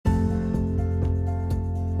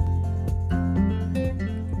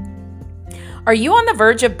Are you on the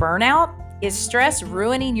verge of burnout? Is stress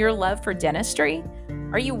ruining your love for dentistry?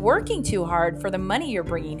 Are you working too hard for the money you're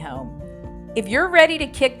bringing home? If you're ready to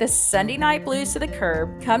kick the Sunday night blues to the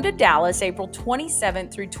curb, come to Dallas April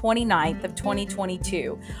 27th through 29th of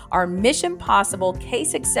 2022. Our Mission Possible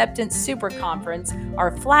Case Acceptance Super Conference,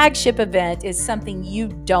 our flagship event, is something you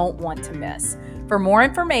don't want to miss. For more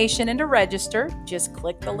information and to register, just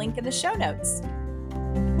click the link in the show notes.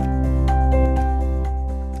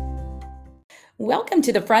 Welcome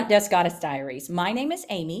to the Front Desk Goddess Diaries. My name is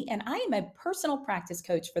Amy, and I am a personal practice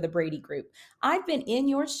coach for the Brady Group. I've been in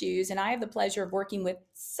your shoes, and I have the pleasure of working with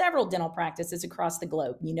several dental practices across the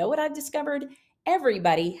globe. You know what I've discovered?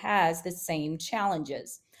 Everybody has the same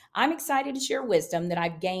challenges. I'm excited to share wisdom that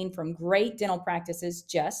I've gained from great dental practices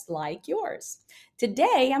just like yours.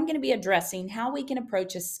 Today, I'm going to be addressing how we can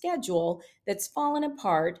approach a schedule that's fallen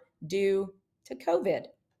apart due to COVID.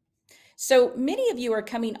 So many of you are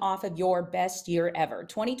coming off of your best year ever.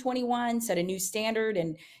 2021 set a new standard,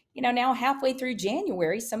 and now halfway through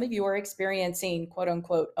January, some of you are experiencing quote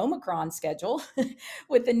unquote Omicron schedule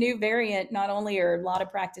with the new variant. Not only are a lot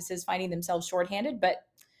of practices finding themselves shorthanded, but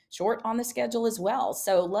short on the schedule as well.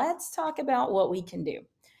 So let's talk about what we can do.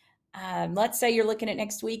 Let's say you're looking at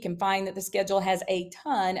next week and find that the schedule has a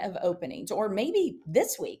ton of openings, or maybe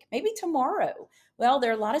this week, maybe tomorrow. Well,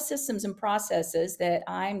 there are a lot of systems and processes that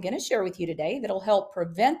I'm going to share with you today that'll help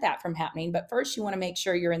prevent that from happening. But first, you want to make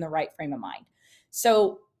sure you're in the right frame of mind.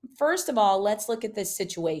 So first of all, let's look at this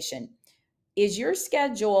situation. Is your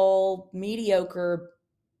schedule mediocre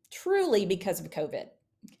truly because of COVID?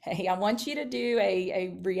 Okay, I want you to do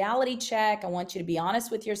a reality check. I want you to be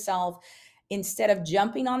honest with yourself. Instead of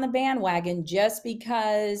jumping on the bandwagon just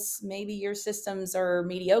because maybe your systems are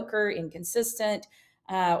mediocre, inconsistent,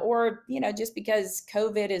 or just because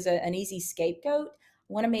COVID is an easy scapegoat, I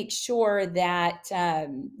want to make sure that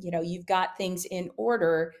you've got things in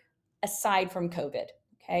order aside from COVID.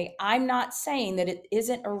 Okay, I'm not saying that it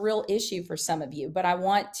isn't a real issue for some of you, but I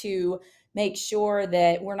want to make sure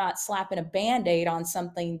that we're not slapping a Band-Aid on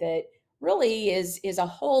something that really is a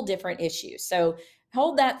whole different issue. So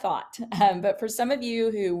hold that thought. But for some of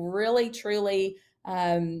you who really, truly,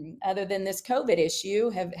 other than this COVID issue,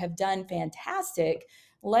 have done fantastic,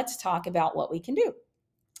 let's talk about what we can do.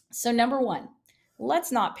 So number one,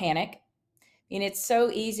 let's not panic. And it's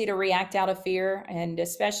so easy to react out of fear. And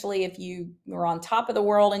especially if you were on top of the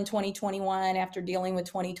world in 2021 after dealing with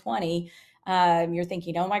 2020, you're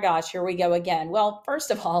thinking, oh my gosh, here we go again. Well,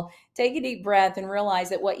 first of all, take a deep breath and realize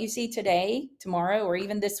that what you see today, tomorrow, or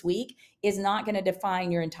even this week is not going to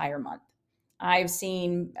define your entire month. I've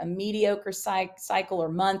seen a mediocre cycle or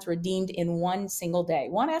month redeemed in one single day,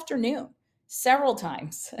 one afternoon, several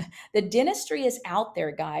times. The dentistry is out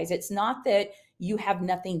there, guys. It's not that you have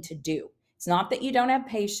nothing to do. It's not that you don't have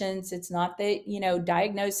patients. It's not that,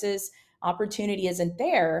 diagnosis opportunity isn't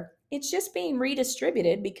there. It's just being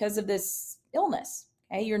redistributed because of this illness.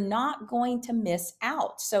 Okay, you're not going to miss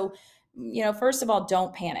out. So, first of all,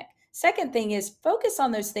 don't panic. Second thing is focus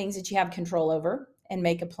on those things that you have control over and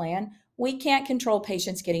make a plan. We can't control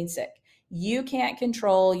patients getting sick. You can't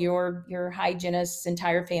control your hygienist's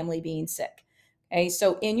entire family being sick. Okay,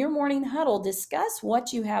 so in your morning huddle, discuss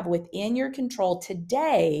what you have within your control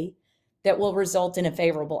today that will result in a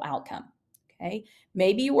favorable outcome. Okay,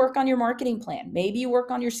 maybe you work on your marketing plan. Maybe you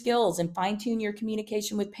work on your skills and fine tune your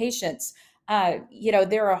communication with patients.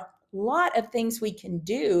 There are a lot of things we can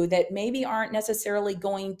do that maybe aren't necessarily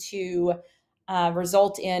going to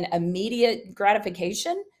result in immediate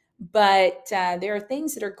gratification, but there are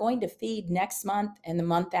things that are going to feed next month and the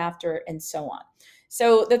month after and so on.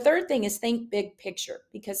 So the third thing is think big picture,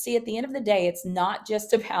 because see, at the end of the day, it's not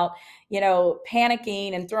just about,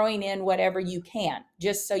 panicking and throwing in whatever you can,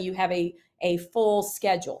 just so you have a full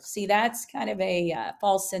schedule. See, that's kind of a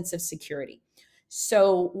false sense of security.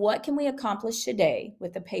 So what can we accomplish today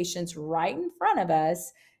with the patients right in front of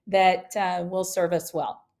us that will serve us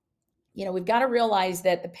well? We've got to realize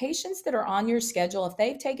that the patients that are on your schedule, if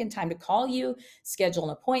they've taken time to call you, schedule an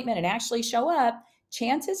appointment, and actually show up,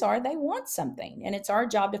 chances are they want something. And it's our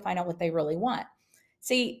job to find out what they really want.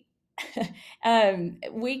 See,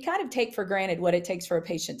 we kind of take for granted what it takes for a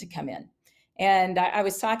patient to come in. And I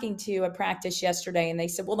was talking to a practice yesterday, and they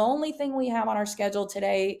said, well, the only thing we have on our schedule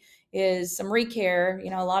today is some recare.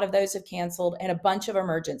 A lot of those have canceled, and a bunch of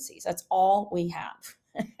emergencies. That's all we have.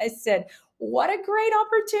 I said, what a great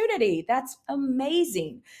opportunity. That's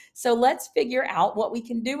amazing. So let's figure out what we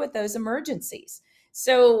can do with those emergencies.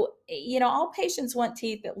 So, all patients want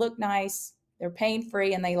teeth that look nice, they're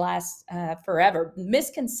pain-free, and they last forever. The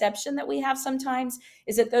misconception that we have sometimes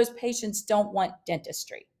is that those patients don't want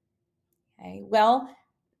dentistry. Okay, well,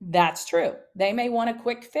 That's true. They may want a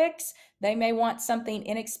quick fix. They may want something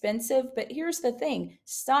inexpensive. But here's the thing,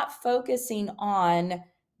 stop focusing on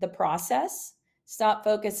the process. Stop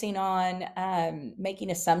focusing on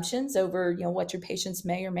making assumptions over what your patients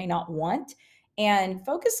may or may not want, and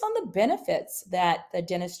focus on the benefits that the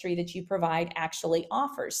dentistry that you provide actually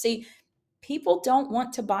offers. See, people don't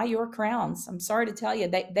want to buy your crowns. I'm sorry to tell you,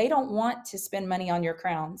 they don't want to spend money on your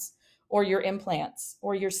crowns or your implants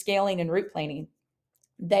or your scaling and root planing.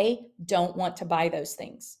 They don't want to buy those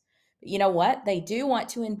things. But you know what? They do want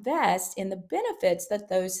to invest in the benefits that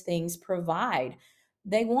those things provide.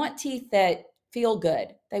 They want teeth that feel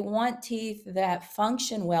good. They want teeth that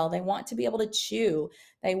function well. They want to be able to chew.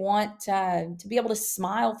 They want to be able to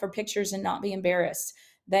smile for pictures and not be embarrassed.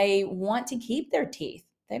 They want to keep their teeth.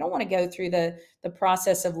 They don't want to go through the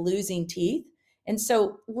process of losing teeth. And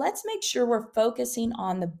so let's make sure we're focusing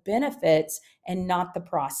on the benefits and not the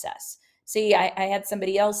process. See, I had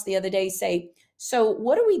somebody else the other day say, so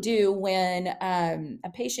what do we do when a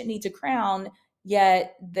patient needs a crown,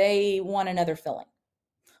 yet they want another filling?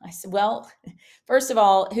 I said, well, first of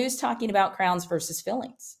all, who's talking about crowns versus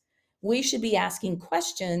fillings? We should be asking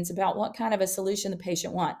questions about what kind of a solution the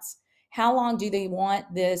patient wants. How long do they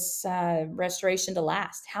want this restoration to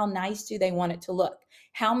last? How nice do they want it to look?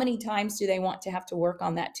 How many times do they want to have to work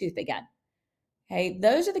on that tooth again? Okay,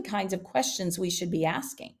 those are the kinds of questions we should be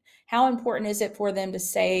asking. How important is it for them to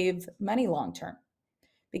save money long term?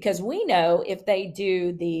 Because we know if they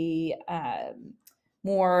do the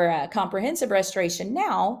more comprehensive restoration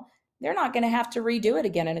now, they're not going to have to redo it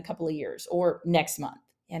again in a couple of years or next month,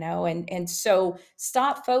 and so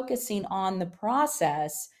stop focusing on the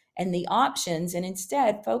process and the options, and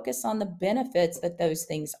instead focus on the benefits that those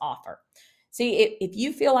things offer. See, if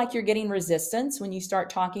you feel like you're getting resistance when you start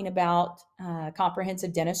talking about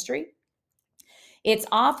comprehensive dentistry, it's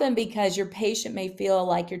often because your patient may feel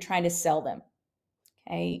like you're trying to sell them,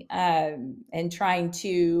 okay, and trying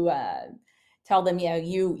to tell them,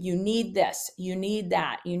 you need this, you need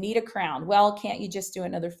that, you need a crown. Well, can't you just do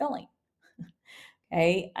another filling?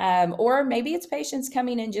 Okay, or maybe it's patients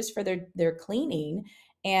coming in just for their cleaning,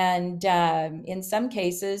 and in some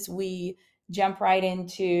cases we jump right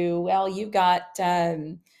into, well, you've got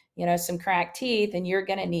some cracked teeth, and you're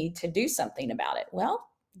going to need to do something about it. Well,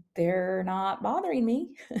 they're not bothering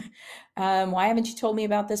me. Why haven't you told me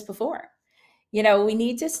about this before? We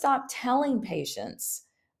need to stop telling patients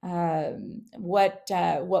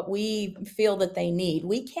what we feel that they need.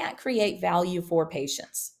 We can't create value for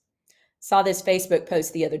patients. Saw this Facebook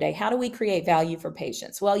post the other day. How do we create value for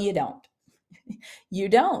patients? Well, you don't. You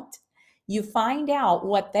don't. You find out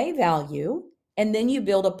what they value, and then you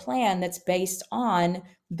build a plan that's based on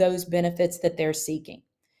those benefits that they're seeking.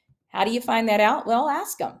 How do you find that out? Well,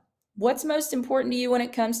 ask them. What's most important to you when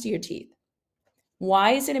it comes to your teeth?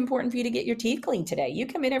 Why is it important for you to get your teeth cleaned today? You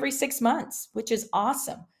come in every 6 months, which is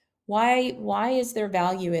awesome. Why is there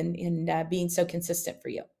value in being so consistent for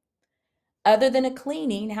you? Other than a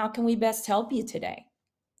cleaning, how can we best help you today?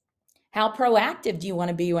 How proactive do you want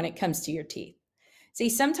to be when it comes to your teeth? See,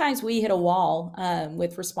 sometimes we hit a wall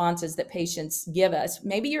with responses that patients give us.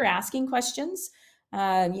 Maybe you're asking questions.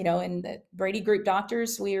 In the Brady Group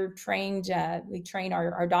doctors, we train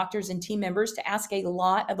our doctors and team members to ask a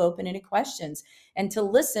lot of open-ended questions and to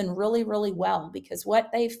listen really, really well. Because what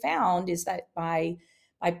they found is that by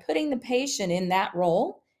putting the patient in that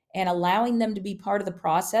role and allowing them to be part of the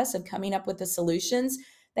process of coming up with the solutions,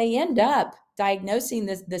 they end up diagnosing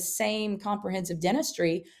the same comprehensive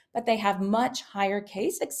dentistry, but they have much higher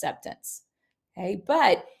case acceptance. Okay,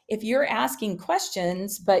 but if you're asking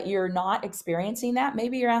questions, but you're not experiencing that,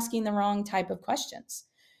 maybe you're asking the wrong type of questions.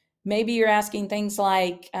 Maybe you're asking things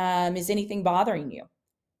like, is anything bothering you?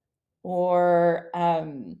 Or,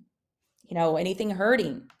 anything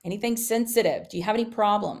hurting? Anything sensitive? Do you have any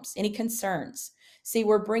problems? Any concerns? See,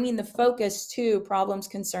 we're bringing the focus to problems,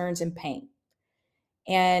 concerns, and pain.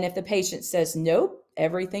 And if the patient says, nope,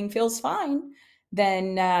 everything feels fine,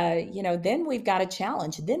 then we've got a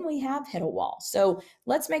challenge. Then we have hit a wall. So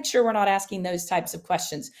let's make sure we're not asking those types of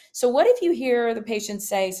questions. So what if you hear the patient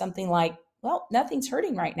say something like, well, nothing's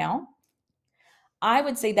hurting right now? I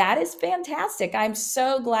would say that is fantastic. I'm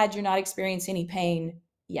so glad you're not experiencing any pain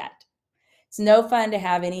yet. It's no fun to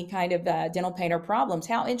have any kind of dental pain or problems.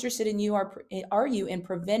 How interested in are you in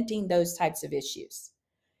preventing those types of issues?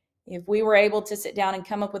 If we were able to sit down and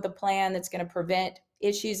come up with a plan that's going to prevent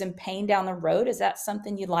issues and pain down the road, is that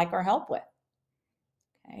something you'd like our help with?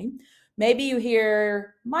 Okay. Maybe you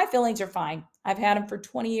hear, my fillings are fine. I've had them for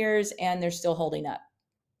 20 years and they're still holding up.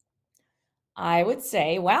 I would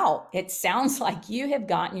say, wow, it sounds like you have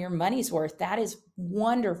gotten your money's worth. That is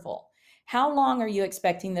wonderful. How long are you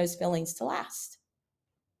expecting those fillings to last?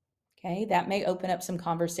 Okay, that may open up some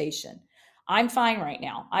conversation. I'm fine right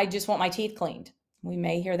now. I just want my teeth cleaned. We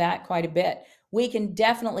may hear that quite a bit. We can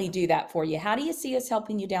definitely do that for you. How do you see us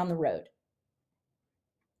helping you down the road?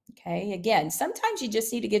 Okay, again, sometimes you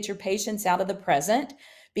just need to get your patients out of the present,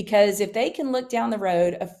 because if they can look down the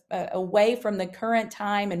road away from the current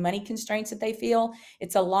time and money constraints that they feel,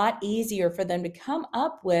 it's a lot easier for them to come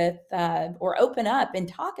up with or open up and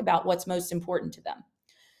talk about what's most important to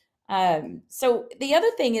them. So the other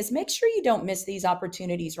thing is, make sure you don't miss these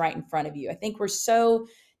opportunities right in front of you. I think we're so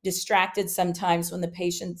distracted sometimes when the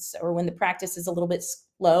patients or when the practice is a little bit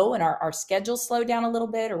slow and our schedules slow down a little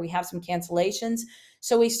bit, or we have some cancellations.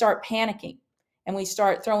 So we start panicking and we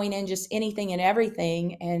start throwing in just anything and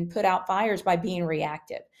everything and put out fires by being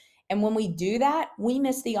reactive. And when we do that, we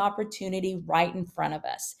miss the opportunity right in front of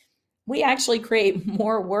us. We actually create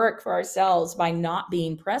more work for ourselves by not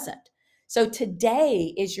being present. So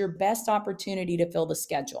today is your best opportunity to fill the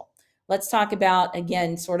schedule. Let's talk about,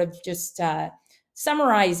 again, sort of just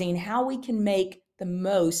summarizing how we can make the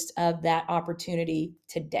most of that opportunity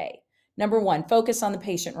today. Number one, focus on the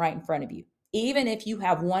patient right in front of you. Even if you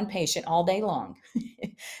have one patient all day long,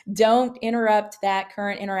 don't interrupt that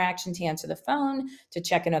current interaction to answer the phone, to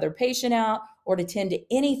check another patient out, or to tend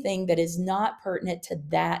to anything that is not pertinent to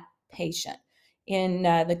that patient. In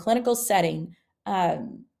the clinical setting,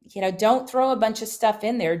 don't throw a bunch of stuff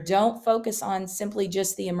in there. Don't focus on simply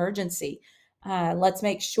just the emergency. Let's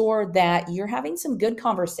make sure that you're having some good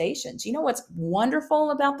conversations. You know what's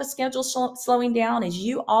wonderful about the schedule slowing down is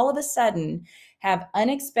you all of a sudden have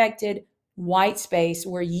unexpected white space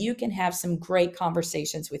where you can have some great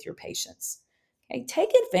conversations with your patients. Okay, take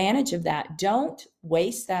advantage of that. Don't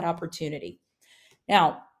waste that opportunity.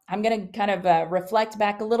 Now, I'm going to kind of reflect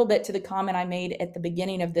back a little bit to the comment I made at the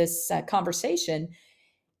beginning of this conversation.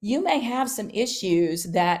 You may have some issues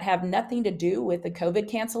that have nothing to do with the COVID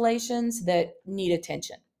cancellations that need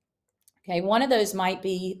attention. Okay, one of those might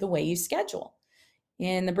be the way you schedule.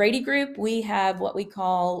 In the Brady Group, we have what we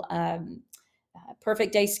call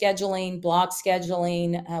perfect day scheduling, block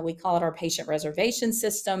scheduling. We call it our patient reservation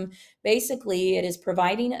system. Basically, it is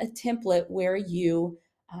providing a template where you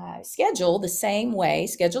schedule the same way,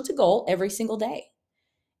 schedule to goal every single day.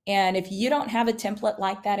 And if you don't have a template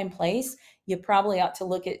like that in place, you probably ought to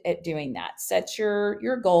look at doing that. Set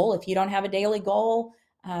your goal. If you don't have a daily goal,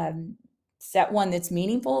 set one that's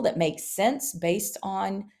meaningful, that makes sense based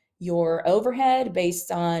on your overhead,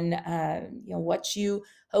 based on what you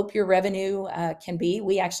hope your revenue can be.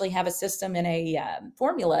 We actually have a system and a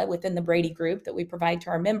formula within the Brady Group that we provide to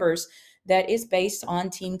our members that is based on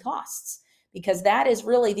team costs, because that is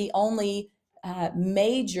really the only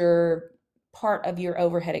major part of your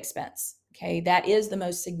overhead expense. Okay, that is the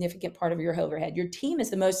most significant part of your overhead. Your team is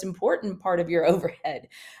the most important part of your overhead,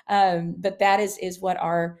 but that is what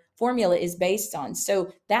our formula is based on.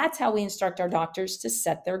 So that's how we instruct our doctors to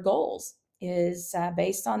set their goals, is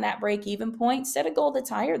based on that break-even point. Set a goal that's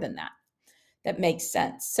higher than that. That makes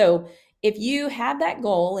sense. So if you have that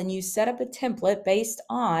goal and you set up a template based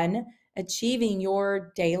on achieving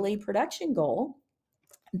your daily production goal,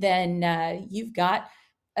 then you've got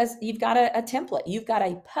a template. You've got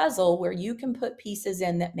a puzzle where you can put pieces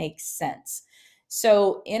in that make sense.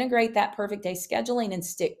 So integrate that perfect day scheduling and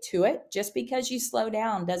stick to it. Just because you slow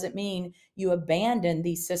down doesn't mean you abandon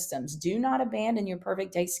these systems. Do not abandon your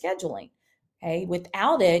perfect day scheduling. Okay.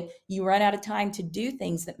 Without it, you run out of time to do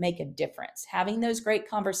things that make a difference. Having those great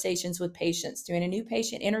conversations with patients, doing a new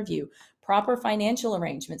patient interview, proper financial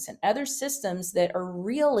arrangements, and other systems that are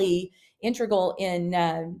really integral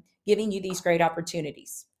in giving you these great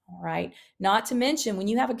opportunities. All right. Not to mention, when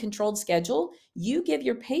you have a controlled schedule, you give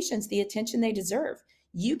your patients the attention they deserve.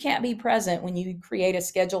 You can't be present when you create a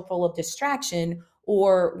schedule full of distraction,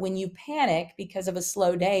 or when you panic because of a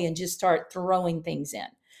slow day and just start throwing things in.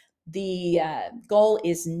 The goal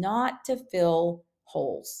is not to fill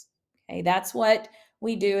holes. Okay, that's what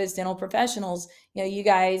we do as dental professionals. You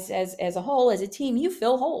guys as a whole, as a team, you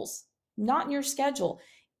fill holes, not in your schedule.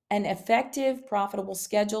 An effective, profitable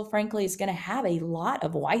schedule, frankly, is going to have a lot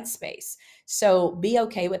of white space. So be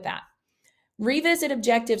okay with that. Revisit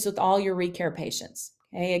objectives with all your ReCare patients.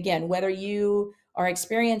 Okay, again, whether you are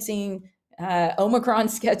experiencing Omicron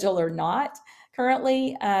schedule or not,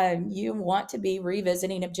 currently, you want to be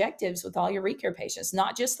revisiting objectives with all your ReCare patients,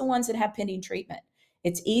 not just the ones that have pending treatment.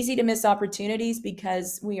 It's easy to miss opportunities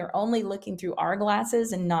because we are only looking through our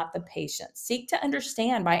glasses and not the patient. Seek to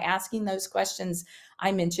understand by asking those questions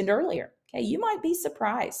I mentioned earlier. Okay, you might be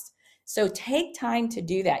surprised. So take time to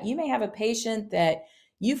do that. You may have a patient that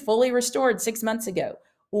you fully restored 6 months ago,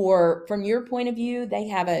 Or from your point of view, they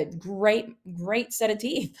have a great set of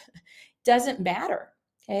teeth. Doesn't matter.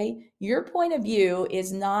 Okay. Your point of view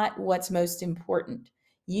is not what's most important.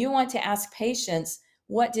 You want to ask patients,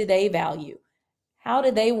 what do they value? How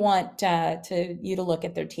do they want you to look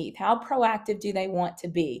at their teeth? How proactive do they want to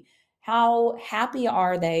be? How happy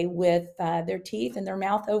are they with their teeth and their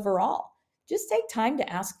mouth overall? Just take time to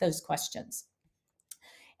ask those questions.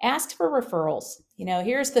 Ask for referrals.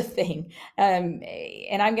 Here's the thing,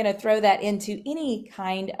 and I'm going to throw that into any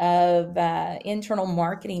kind of internal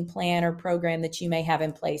marketing plan or program that you may have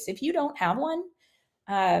in place. If you don't have one,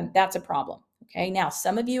 that's a problem. Okay. Now,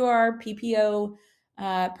 some of you are PPO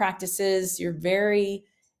practices. You're very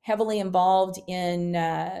heavily involved in,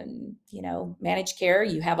 managed care.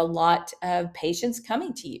 You have a lot of patients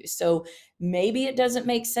coming to you. So maybe it doesn't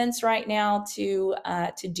make sense right now to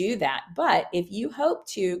do that. But if you hope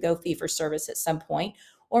to go fee for service at some point,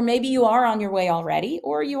 or maybe you are on your way already,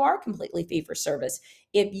 or you are completely fee for service,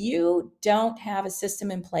 if you don't have a system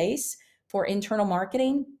in place for internal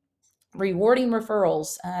marketing, rewarding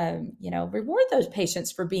referrals, reward those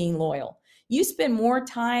patients for being loyal. You spend more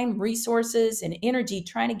time, resources, and energy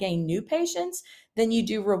trying to gain new patients than you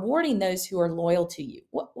do rewarding those who are loyal to you.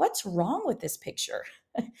 What's wrong with this picture?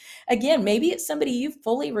 Again, maybe it's somebody you've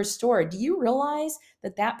fully restored. Do you realize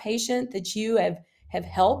that patient that you have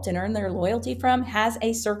helped and earned their loyalty from has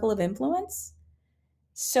a circle of influence?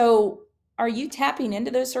 So are you tapping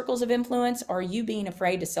into those circles of influence, or are you being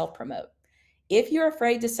afraid to self-promote? If you're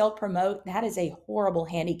afraid to self-promote, that is a horrible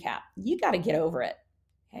handicap. You got to get over it.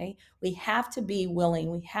 Okay. We have to be willing.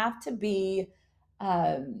 We have to be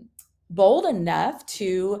bold enough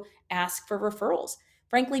to ask for referrals.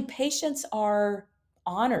 Frankly, patients are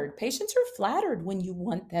honored. Patients are flattered when you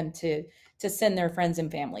want them to send their friends and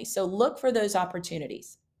family. So look for those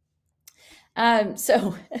opportunities.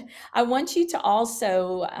 So I want you to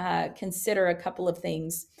also consider a couple of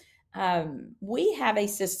things. We have a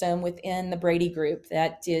system within the Brady Group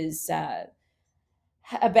that is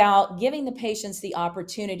about giving the patients the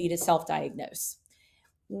opportunity to self-diagnose.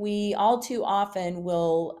 We all too often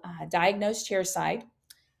will diagnose chairside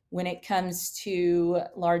when it comes to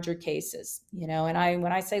larger cases, and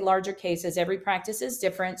when I say larger cases, every practice is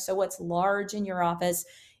different. So what's large in your office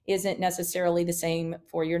isn't necessarily the same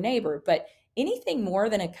for your neighbor, but anything more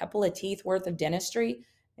than a couple of teeth worth of dentistry,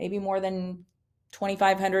 maybe more than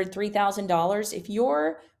 $2,500, $3,000, if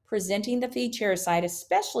you're presenting the fee chairside,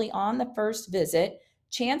 especially on the first visit,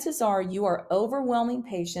 chances are you are overwhelming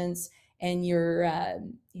patients, and you're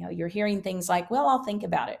hearing things like, well, I'll think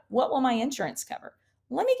about it. What will my insurance cover?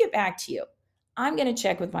 Let me get back to you. I'm going to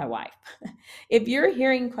check with my wife. If you're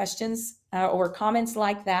hearing questions or comments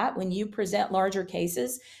like that when you present larger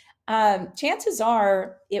cases, chances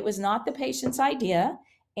are it was not the patient's idea,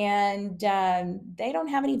 and they don't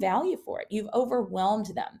have any value for it. You've overwhelmed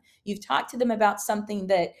them. You've talked to them about something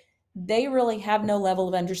that they really have no level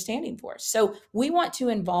of understanding for. So we want to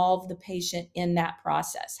involve the patient in that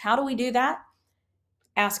process. How do we do that?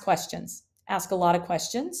 Ask questions. Ask a lot of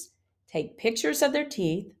questions. Take pictures of their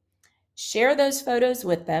teeth. Share those photos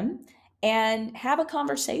with them and have a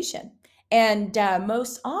conversation. And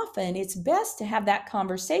most often, it's best to have that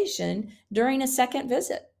conversation during a second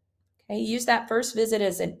visit. Okay, use that first visit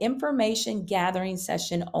as an information gathering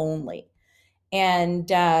session only, and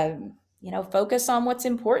focus on what's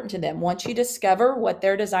important to them. Once you discover what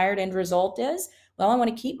their desired end result is, well, I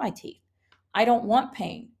want to keep my teeth. I don't want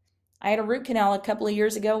pain. I had a root canal a couple of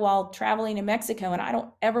years ago while traveling in Mexico, and I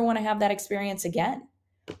don't ever want to have that experience again.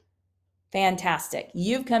 Fantastic.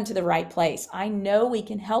 You've come to the right place. I know we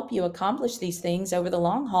can help you accomplish these things over the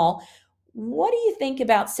long haul. What do you think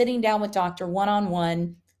about sitting down with doctor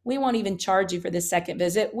one-on-one? We won't even charge you for this second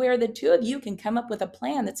visit, where the two of you can come up with a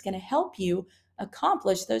plan that's going to help you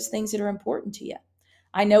accomplish those things that are important to you.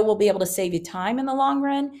 I know we'll be able to save you time in the long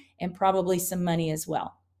run and probably some money as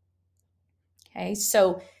well. Okay,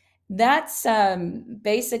 so that's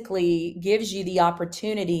basically gives you the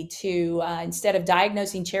opportunity to, instead of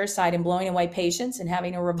diagnosing chairside and blowing away patients and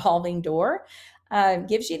having a revolving door,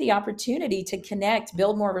 gives you the opportunity to connect,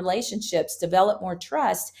 build more relationships, develop more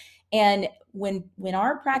trust. And when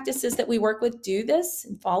our practices that we work with do this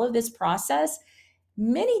and follow this process,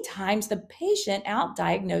 many times the patient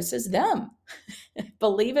out-diagnoses them,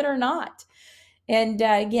 believe it or not. And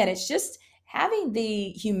again, it's just having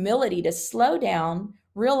the humility to slow down,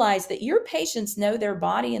 realize that your patients know their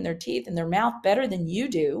body and their teeth and their mouth better than you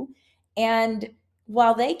do. And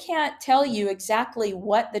while they can't tell you exactly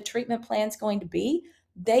what the treatment plan is going to be,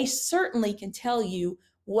 they certainly can tell you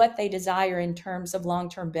what they desire in terms of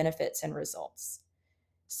long-term benefits and results.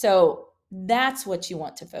 So that's what you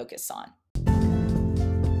want to focus on.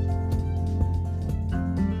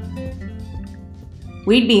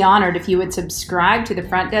 We'd be honored if you would subscribe to the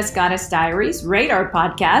Front Desk Goddess Diaries, rate our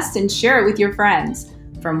podcast, and share it with your friends.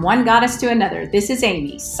 From one goddess to another, this is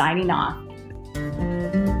Amy signing off.